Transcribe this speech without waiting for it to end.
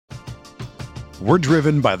We're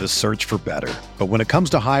driven by the search for better. But when it comes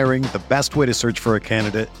to hiring, the best way to search for a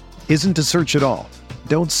candidate isn't to search at all.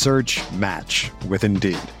 Don't search, match with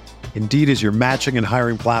Indeed. Indeed is your matching and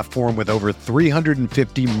hiring platform with over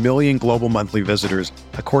 350 million global monthly visitors,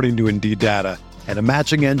 according to Indeed data, and a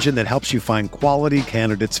matching engine that helps you find quality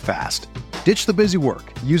candidates fast. Ditch the busy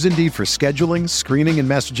work. Use Indeed for scheduling, screening, and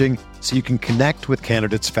messaging so you can connect with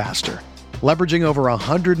candidates faster. Leveraging over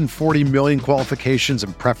 140 million qualifications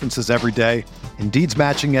and preferences every day, Indeed's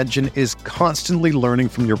matching engine is constantly learning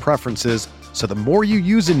from your preferences, so the more you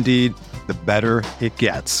use Indeed, the better it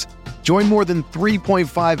gets. Join more than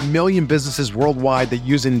 3.5 million businesses worldwide that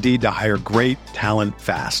use Indeed to hire great talent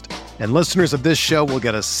fast. And listeners of this show will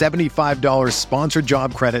get a $75 sponsored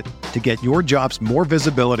job credit to get your jobs more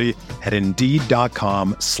visibility at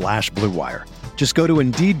Indeed.com/Blue Wire. Just go to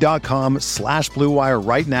Indeed.com/Blue Wire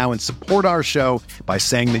right now and support our show by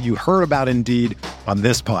saying that you heard about Indeed on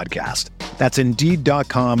this podcast. That's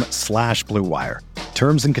Indeed.com/Blue Wire.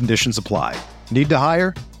 Terms and conditions apply. Need to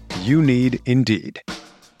hire? You need Indeed.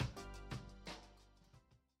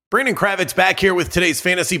 Brandon Kravitz back here with today's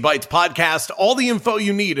Fantasy Bites podcast. All the info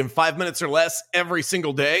you need in 5 minutes or less every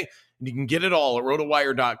single day. And you can get it all at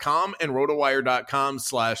rotowire.com and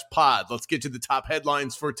rotowire.com/pod. Let's get to the top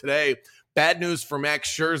headlines for today. Bad news for Max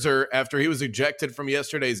Scherzer after he was ejected from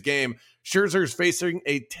yesterday's game. Scherzer's facing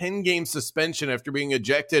a 10-game suspension after being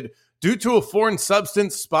ejected due to a foreign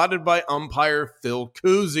substance spotted by umpire Phil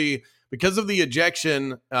Cousy. Because of the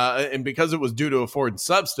ejection and because it was due to a foreign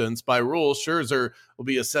substance, by rule, Scherzer will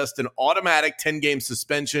be assessed an automatic 10-game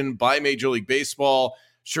suspension by Major League Baseball.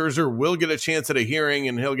 Scherzer will get a chance at a hearing,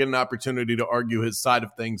 and he'll get an opportunity to argue his side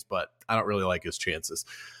of things, but I don't really like his chances.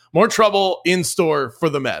 More trouble in store for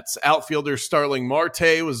the Mets. Outfielder Starling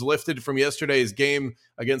Marte was lifted from yesterday's game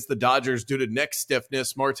against the Dodgers due to neck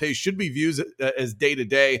stiffness. Marte should be viewed as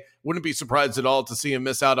day-to-day. Wouldn't be surprised at all to see him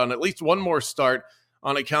miss out on at least one more start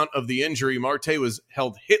on account of the injury. Marte was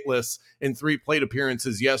held hitless in 3 plate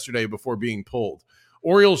appearances yesterday before being pulled.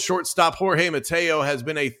 Orioles shortstop Jorge Mateo has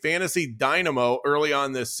been a fantasy dynamo early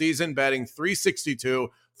on this season, batting .362,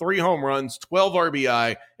 3 home runs, 12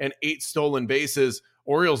 RBI, and 8 stolen bases.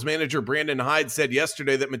 Orioles manager Brandon Hyde said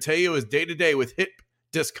yesterday that Mateo is day-to-day with hip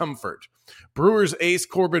discomfort. Brewers ace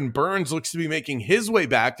Corbin Burns looks to be making his way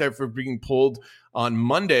back after being pulled on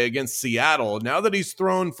Monday against Seattle. Now that he's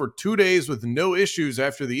thrown for 2 days with no issues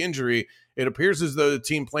after the injury, it appears as though the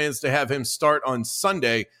team plans to have him start on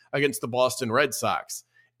Sunday against the Boston Red Sox.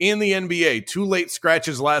 In the NBA, 2 late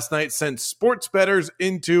scratches last night sent sports bettors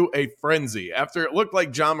into a frenzy. After it looked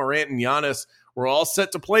like Ja Morant and Giannis were all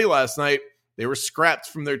set to play last night, they were scrapped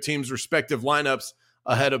from their team's respective lineups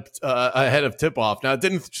ahead of tip-off. Now, it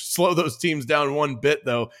didn't slow those teams down one bit,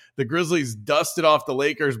 though. The Grizzlies dusted off the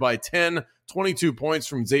Lakers by 10, 22 points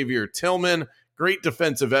from Xavier Tillman. Great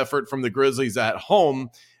defensive effort from the Grizzlies at home.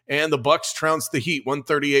 And the Bucks trounced the Heat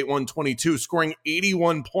 138-122, scoring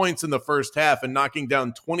 81 points in the first half and knocking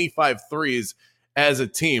down 25 threes as a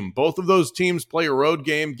team. Both of those teams play a road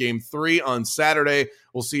game, Game 3 on Saturday.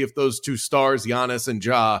 We'll see if those 2 stars, Giannis and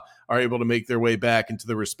Ja, are able to make their way back into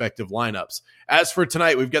the respective lineups. As for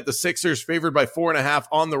tonight, we've got the Sixers favored by 4.5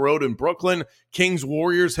 on the road in Brooklyn. Kings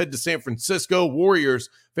Warriors head to San Francisco. Warriors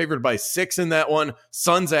favored by 6 in that one.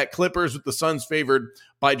 Suns at Clippers, with the Suns favored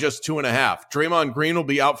by just 2.5. Draymond Green will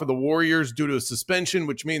be out for the Warriors due to a suspension,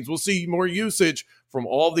 which means we'll see more usage from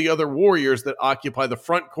all the other Warriors that occupy the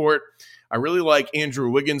front court. I really like Andrew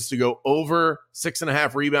Wiggins to go over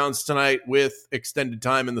 6.5 rebounds tonight with extended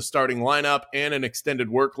time in the starting lineup and an extended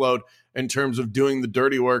workload in terms of doing the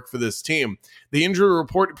dirty work for this team. The injury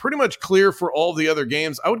report pretty much clear for all the other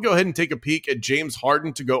games. I would go ahead and take a peek at James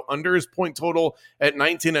Harden to go under his point total at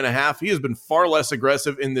 19.5. He has been far less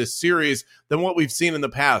aggressive in this series than what we've seen in the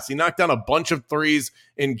past. He knocked down a bunch of threes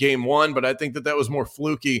in Game 1, but I think that was more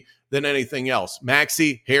fluky than anything else.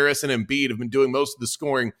 Maxey, Harris, and Embiid have been doing most of the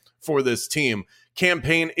scoring for this team.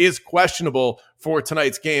 Campaign is questionable for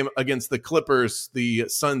tonight's game against the Clippers. The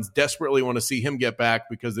Suns desperately want to see him get back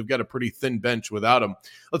because they've got a pretty thin bench without him.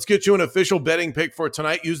 Let's get you an official betting pick for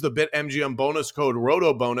tonight. Use the BetMGM bonus code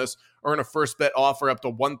ROTOBONUS. Earn a first bet offer up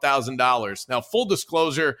to $1,000. Now, full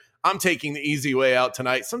disclosure, I'm taking the easy way out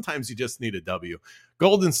tonight. Sometimes you just need a W.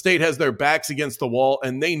 Golden State has their backs against the wall,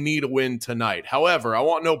 and they need a win tonight. However, I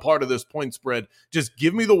want no part of this point spread. Just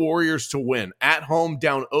give me the Warriors to win. At home,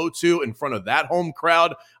 down 0-2 in front of that home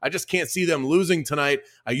crowd. I just can't see them losing tonight.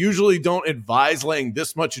 I usually don't advise laying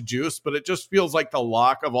this much juice, but it just feels like the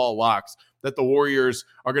lock of all locks that the Warriors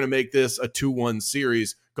are going to make this a 2-1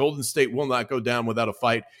 series. Golden State will not go down without a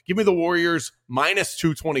fight. Give me the Warriors minus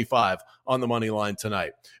 225 on the money line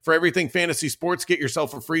tonight. For everything fantasy sports, get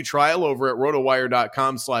yourself a free trial over at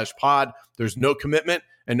rotowire.com/pod. There's no commitment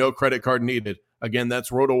and no credit card needed. Again, that's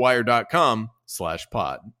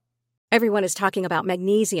rotowire.com/pod. Everyone is talking about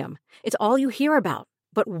magnesium. It's all you hear about.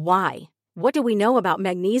 But why? What do we know about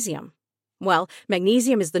magnesium? Well,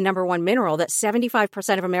 magnesium is the number one mineral that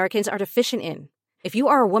 75% of Americans are deficient in. If you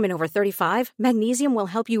are a woman over 35, magnesium will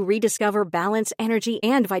help you rediscover balance, energy,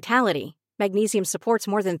 and vitality. Magnesium supports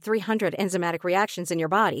more than 300 enzymatic reactions in your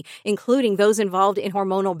body, including those involved in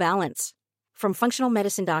hormonal balance. From functional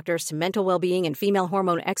medicine doctors to mental well-being and female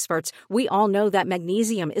hormone experts, we all know that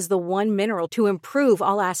magnesium is the one mineral to improve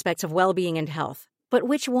all aspects of well-being and health. But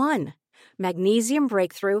which one? Magnesium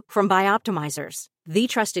Breakthrough from Bioptimizers, the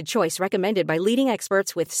trusted choice recommended by leading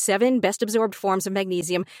experts with 7 best-absorbed forms of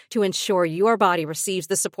magnesium to ensure your body receives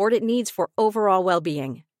the support it needs for overall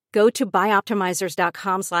well-being. Go to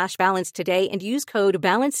bioptimizers.com/balance today and use code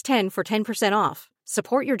BALANCE10 for 10% off.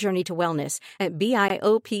 Support your journey to wellness at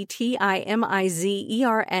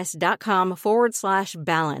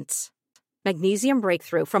bioptimizers.com/balance. Magnesium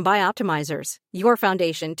Breakthrough from Bioptimizers, your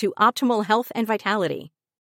foundation to optimal health and vitality.